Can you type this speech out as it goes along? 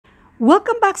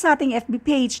Welcome back sa ating FB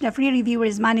page na free reviewer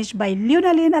is managed by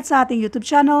Leonalyn at sa ating YouTube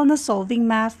channel na Solving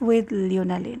Math with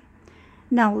Leonalyn.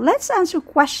 Now, let's answer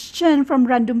question from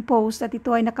random post at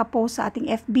ito ay nakapost sa ating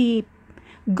FB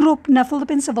group na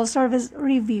Philippine Civil Service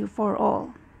Review for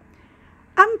All.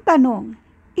 Ang tanong,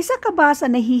 isa ka ba sa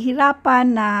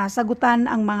nahihirapan na sagutan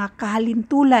ang mga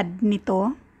kahalintulad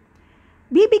nito?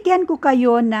 Bibigyan ko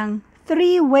kayo ng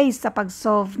 3 ways sa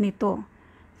pag-solve nito.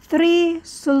 3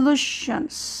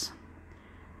 solutions.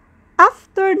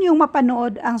 After niyong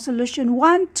mapanood ang solution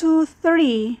 1, 2,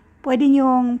 3, pwede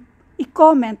niyong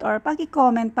i-comment or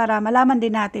pag-i-comment para malaman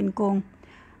din natin kung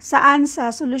saan sa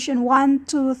solution 1,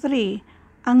 2,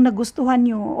 3 ang nagustuhan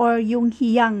niyo or yung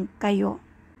hiyang kayo.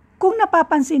 Kung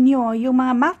napapansin niyo, yung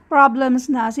mga math problems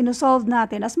na sinusolve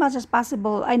natin as much as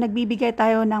possible ay nagbibigay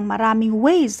tayo ng maraming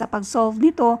ways sa pag-solve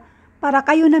nito para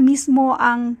kayo na mismo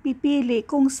ang pipili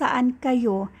kung saan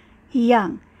kayo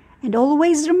hiyang. And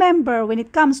always remember, when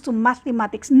it comes to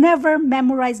mathematics, never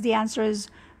memorize the answers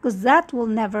because that will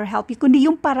never help you, kundi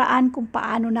yung paraan kung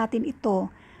paano natin ito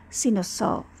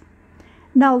sinosolve.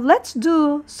 Now, let's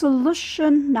do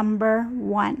solution number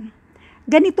 1.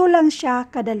 Ganito lang siya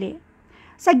kadali.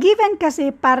 Sa given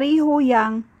kasi, pareho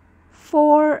yang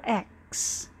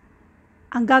 4x.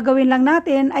 Ang gagawin lang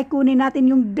natin ay kunin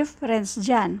natin yung difference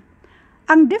dyan.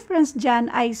 Ang difference dyan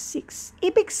ay 6.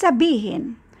 Ibig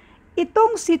sabihin,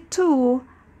 itong si 2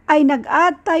 ay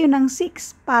nag-add tayo ng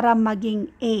 6 para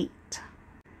maging 8.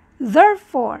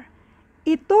 Therefore,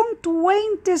 itong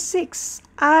 26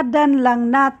 adan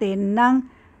lang natin ng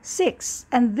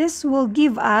 6 and this will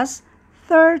give us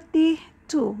 32.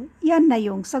 Yan na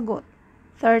yung sagot.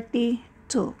 32.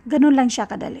 Ganun lang siya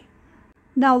kadali.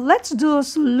 Now, let's do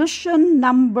solution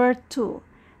number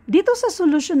 2. Dito sa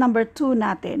solution number 2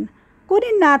 natin,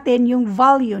 kunin natin yung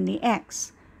value ni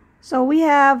x. So, we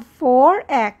have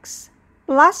 4x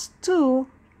plus 2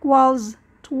 equals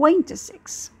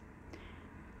 26.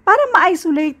 Para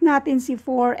ma-isolate natin si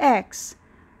 4x,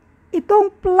 itong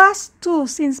plus 2,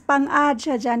 since pang-add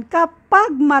siya dyan,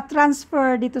 kapag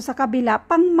ma-transfer dito sa kabila,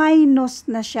 pang-minus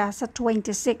na siya sa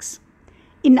 26.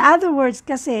 In other words,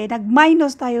 kasi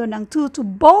nag-minus tayo ng 2 to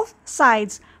both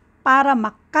sides para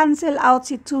ma-cancel out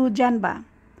si 2 dyan ba?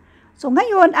 So,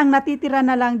 ngayon, ang natitira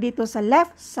na lang dito sa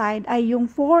left side ay yung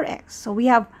 4x. So, we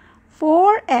have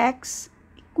 4x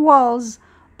equals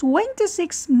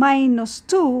 26 minus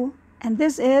 2, and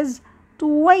this is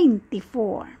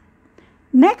 24.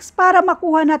 Next, para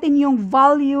makuha natin yung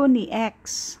value ni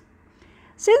x.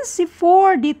 Since si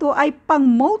 4 dito ay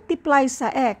pang-multiply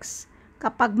sa x,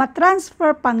 kapag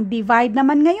matransfer, pang-divide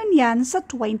naman ngayon yan sa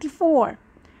 24.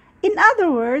 In other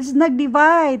words,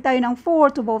 nag-divide tayo ng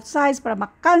 4 to both sides para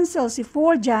ma-cancel si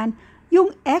 4 dyan,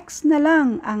 yung x na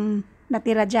lang ang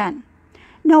natira dyan.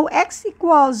 Now, x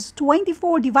equals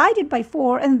 24 divided by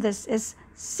 4 and this is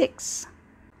 6.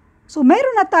 So,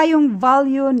 meron na tayong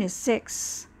value ni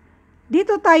 6.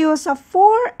 Dito tayo sa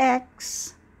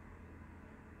 4x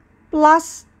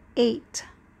plus 8.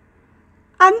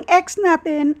 Ang x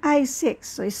natin ay 6.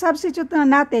 So, i-substitute na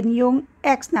natin yung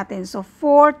x natin. So,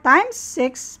 4 times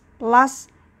 6 plus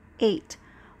 8.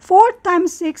 4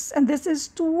 times 6, and this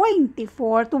is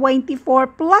 24. 24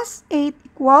 plus 8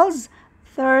 equals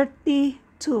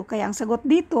 32. Kaya ang sagot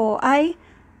dito ay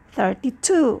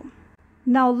 32.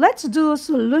 Now, let's do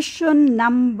solution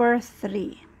number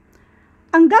 3.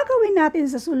 Ang gagawin natin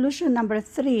sa solution number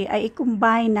 3 ay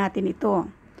i-combine natin ito.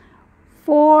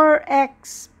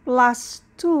 4x plus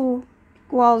 2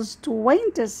 equals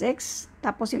 26.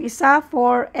 Tapos yung isa,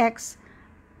 4x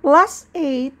plus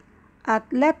 8 at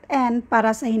let n para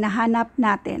sa hinahanap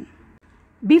natin.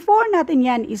 Before natin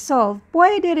yan isolve,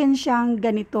 pwede rin siyang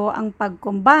ganito ang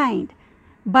pag-combined.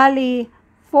 Bali,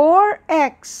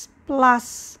 4x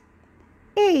plus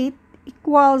 8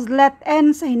 equals let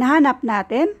n sa hinahanap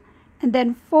natin, and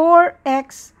then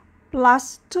 4x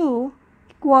plus 2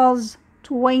 equals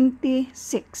 26.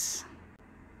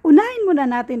 Unahin muna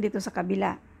natin dito sa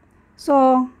kabila.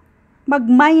 So,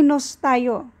 mag-minus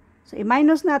tayo. So,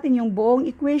 i-minus natin yung buong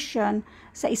equation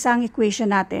sa isang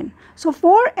equation natin. So,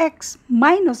 4x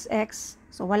minus x.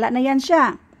 So, wala na yan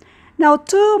siya. Now,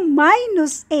 2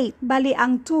 minus 8. Bali,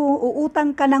 ang 2,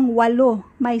 uutang ka ng 8.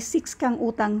 May 6 kang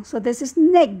utang. So, this is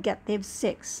negative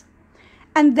 6.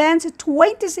 And then, sa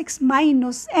 26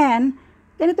 minus n,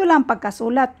 ganito lang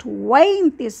pagkasulat.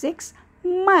 26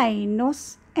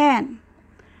 minus n.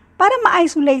 Para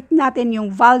ma-isolate natin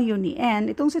yung value ni n,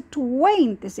 itong si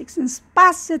 26, since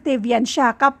positive yan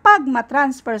siya, kapag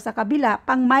ma-transfer sa kabila,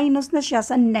 pang-minus na siya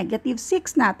sa negative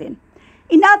 6 natin.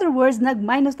 In other words,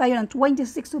 nag-minus tayo ng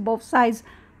 26 to both sides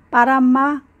para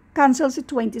ma-cancel si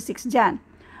 26 dyan.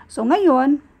 So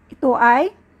ngayon, ito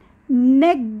ay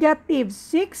negative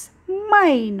 6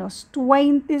 minus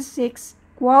 26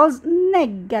 equals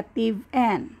negative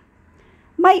n.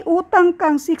 May utang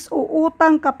kang 6 o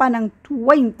utang ka pa ng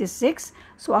 26.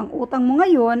 So, ang utang mo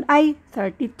ngayon ay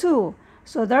 32.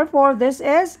 So, therefore, this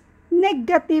is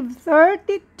negative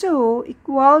 32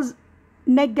 equals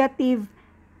negative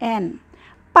n.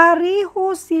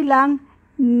 Pareho silang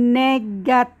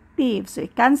negative. So,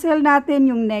 i-cancel natin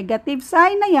yung negative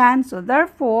sign na yan. So,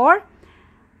 therefore,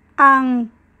 ang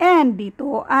n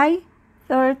dito ay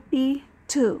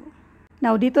 32.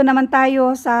 Now, dito naman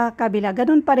tayo sa kabila.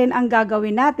 Ganun pa rin ang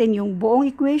gagawin natin. Yung buong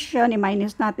equation,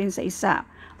 i-minus natin sa isa.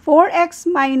 4x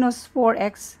minus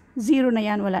 4x, 0 na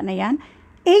yan, wala na yan.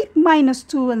 8 minus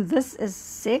 2, and this is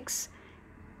 6.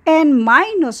 N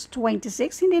minus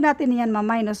 26, hindi natin yan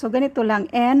ma-minus. So, ganito lang,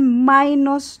 n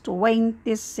minus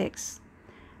 26.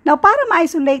 Now, para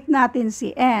ma-isolate natin si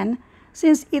n,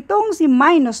 since itong si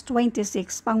minus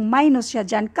 26, pang minus siya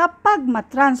dyan, kapag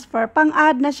ma-transfer,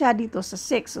 pang-add na siya dito sa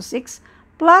 6. So, 6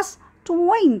 plus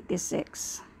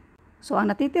 26. So, ang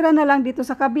natitira na lang dito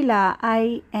sa kabila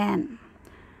ay n.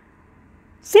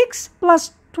 6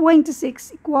 plus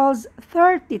 26 equals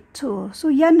 32. So,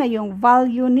 yan na yung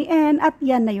value ni n at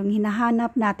yan na yung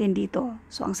hinahanap natin dito.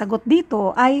 So, ang sagot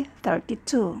dito ay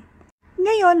 32.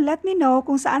 Ngayon, let me know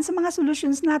kung saan sa mga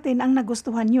solutions natin ang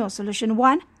nagustuhan nyo. Solution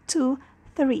 1, 2,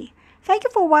 3. Thank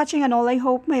you for watching and all I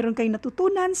hope mayroon kayong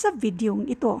natutunan sa videong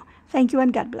ito. Thank you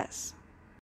and God bless.